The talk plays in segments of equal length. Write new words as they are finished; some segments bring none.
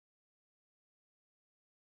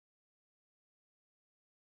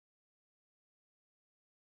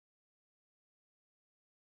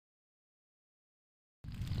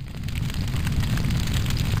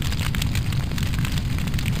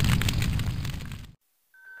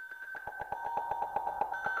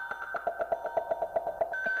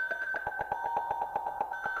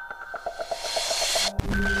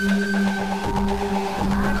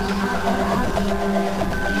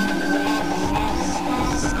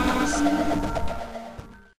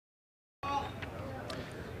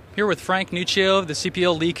Here with Frank Nuccio, the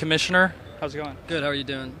CPL League Commissioner. How's it going? Good, how are you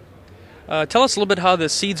doing? Tell us a little bit how the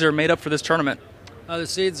seeds are made up for this tournament. The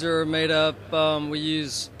seeds are made up, we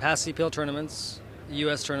use past CPL tournaments,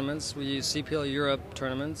 US tournaments, we use CPL Europe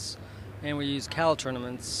tournaments, and we use Cal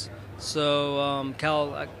tournaments, so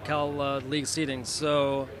Cal League seeding.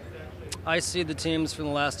 So I seed the teams from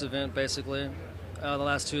the last event, basically, the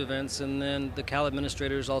last two events, and then the Cal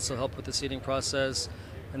administrators also help with the seeding process.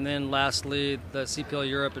 And then lastly, the CPL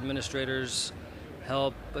Europe administrators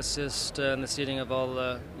help assist in the seeding of all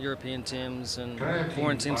the European teams and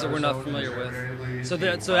foreign teams that we're not familiar with.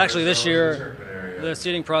 So actually this year, the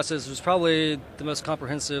seeding process was probably the most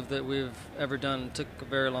comprehensive that we've ever done. It took a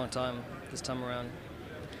very long time this time around.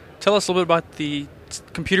 Tell us a little bit about the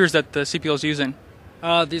computers that the CPL is using.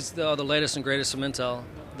 These are the latest and greatest from Intel.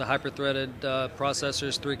 The hyper-threaded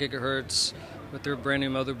processors, 3 gigahertz, with their brand new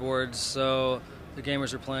motherboards. So the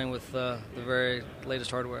gamers are playing with the very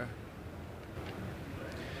latest hardware.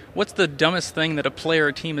 What's the dumbest thing that a player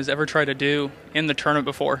or team has ever tried to do in the tournament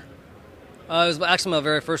before? It was actually my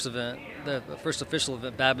very first event, the first official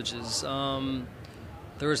event, Babbage's.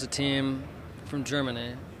 There was a team from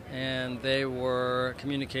Germany, and they were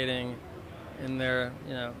communicating in their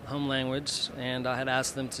home language, and I had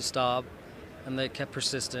asked them to stop, and they kept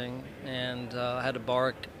persisting, and I had to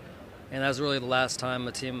bark, and that was really the last time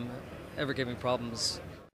a team ever gave me problems.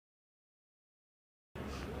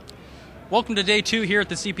 Welcome to day 2 here at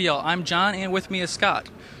the CPL. I'm John, and with me is Scott.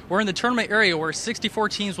 We're in the tournament area where 64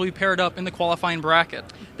 teams will be paired up in the qualifying bracket.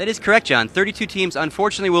 That is correct, John. 32 teams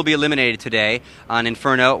unfortunately will be eliminated today on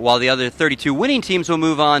Inferno, while the other 32 winning teams will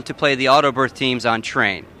move on to play the auto birth teams on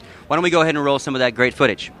Train. Why don't we go ahead and roll some of that great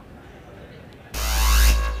footage?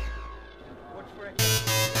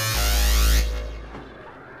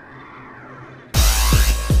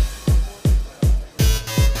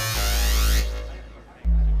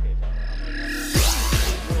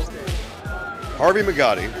 Harvey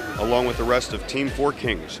Magatti, along with the rest of Team 4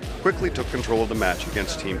 Kings, quickly took control of the match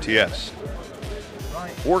against Team TS.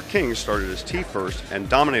 4 Kings started as T first and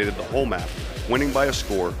dominated the whole map, winning by a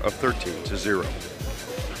score of 13-0.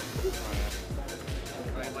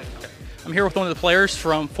 I'm here with one of the players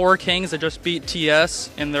from 4 Kings that just beat TS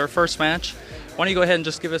in their first match. Why don't you go ahead and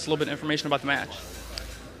just give us a little bit of information about the match?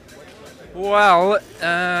 Well,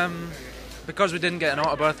 because we didn't get an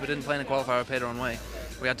auto berth, we didn't play in a qualifier, we paid our own way.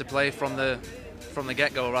 We had to play from the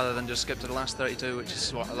get-go rather than just skip to the last 32, which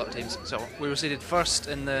is what a lot of teams. So we were seeded first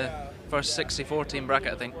in the first 64-team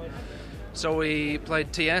bracket, I think. So we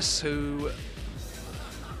played TS, who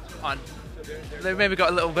they maybe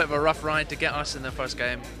got a little bit of a rough ride to get us in their first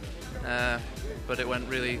game, but it went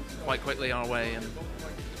really quite quickly our way, and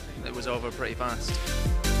it was over pretty fast.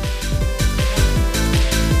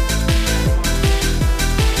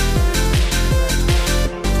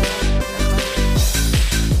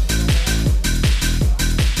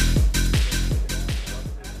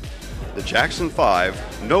 The Jackson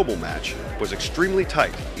 5 Noble match was extremely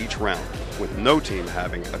tight each round, with no team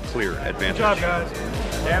having a clear advantage. Good job, guys.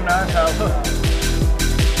 Damn nice house.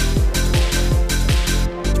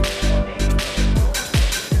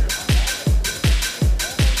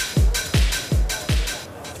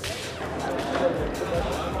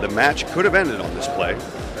 The match could have ended on this play,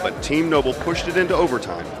 but Team Noble pushed it into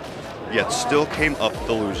overtime, yet still came up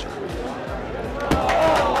the loser.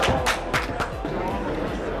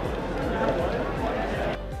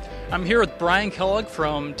 I'm here with Brian Kellogg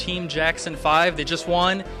from Team Jackson 5. They just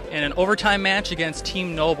won in an overtime match against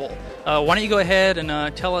Team Noble. Why don't you go ahead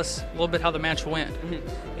and tell us a little bit how the match went?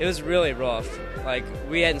 It was really rough. Like,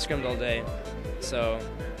 we hadn't scrimmed all day, so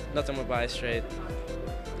nothing went by straight.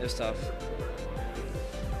 It was tough.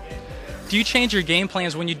 Do you change your game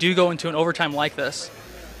plans when you do go into an overtime like this?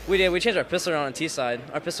 We did. We changed our pistol round on T side.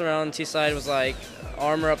 Our pistol round on T side was like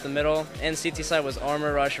armor up the middle, and CT side was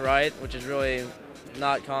armor rush right, which is really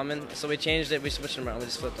not common. So we changed it. We switched them around. We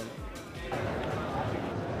just flipped them.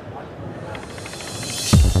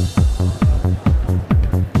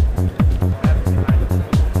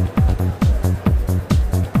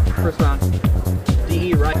 First round.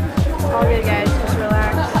 DE right. All good, guys. Just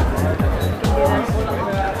relax. You can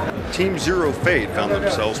do this. Team Zero Fade found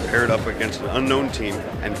themselves paired up against an unknown team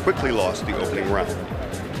and quickly lost the opening round.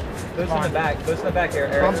 Boost in the back. Boost in the back here,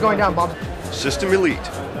 Eric. Bomb's going down, Bob. System Elite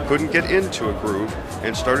couldn't get into a groove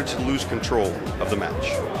and started to lose control of the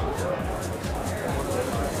match.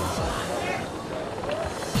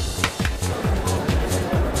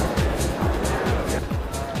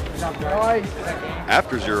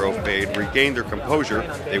 After Zero Fade regained their composure,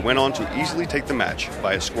 they went on to easily take the match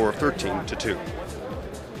by a score of 13-2.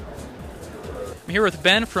 here with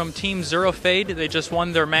Ben from Team Zero Fade. They just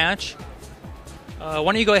won their match. Why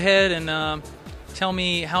don't you go ahead and tell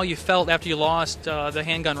me how you felt after you lost the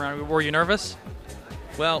handgun round? Were you nervous?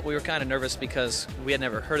 Well, we were kind of nervous because we had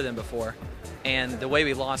never heard of them before, and the way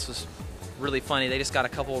we lost was really funny. They just got a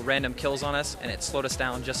couple random kills on us, and it slowed us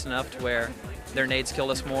down just enough to where their nades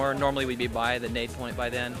killed us more. Normally we'd be by the nade point by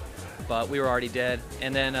then, but we were already dead.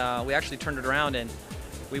 And then we actually turned it around, and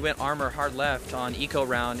we went armor hard left on eco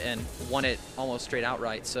round and won it almost straight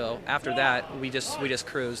outright. So after that, we just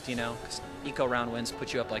cruised, you know, 'cause eco round wins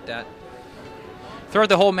put you up like that. Throughout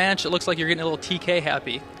the whole match, it looks like you're getting a little TK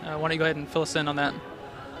happy. Why don't you go ahead and fill us in on that?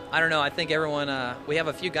 I don't know. I think everyone, we have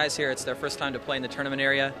a few guys here, it's their first time to play in the tournament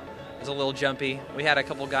area. It was a little jumpy. We had a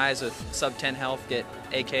couple guys with sub 10 health get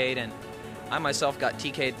AK'd, and I myself got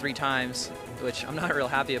TK'd 3 times, which I'm not real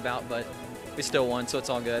happy about, but we still won, so it's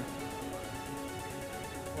all good.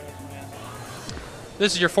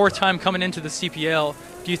 This is your 4th time coming into the CPL.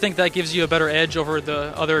 Do you think that gives you a better edge over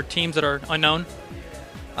the other teams that are unknown?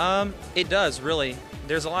 It does, really.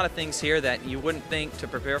 There's a lot of things here that you wouldn't think to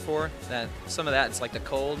prepare for. That some of that, it's like the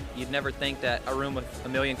cold. You'd never think that a room with a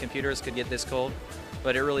million computers could get this cold,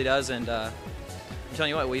 but it really does. And I'm telling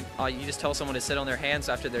you what, you just tell someone to sit on their hands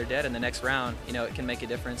after they're dead in the next round. You know, it can make a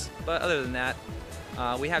difference. But other than that,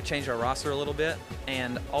 we have changed our roster a little bit,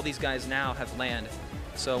 and all these guys now have land.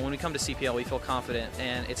 So when we come to CPL, we feel confident,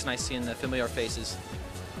 and it's nice seeing the familiar faces.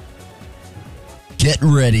 Get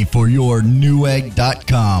ready for your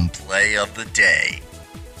Newegg.com play of the day.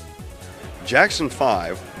 Jackson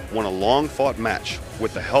 5 won a long-fought match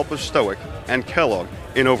with the help of Stoic and Kellogg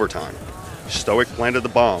in overtime. Stoic planted the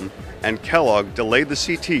bomb, and Kellogg delayed the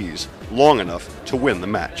CTs long enough to win the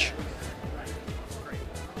match.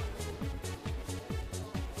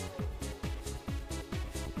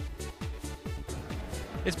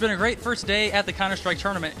 It's been a great first day at the Counter-Strike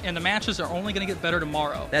tournament, and the matches are only going to get better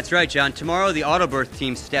tomorrow. That's right, John. Tomorrow, the Autobirth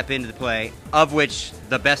teams step into the play, of which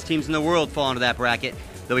the best teams in the world fall into that bracket.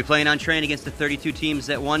 They'll be playing on train against the 32 teams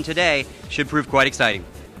that won today. Should prove quite exciting.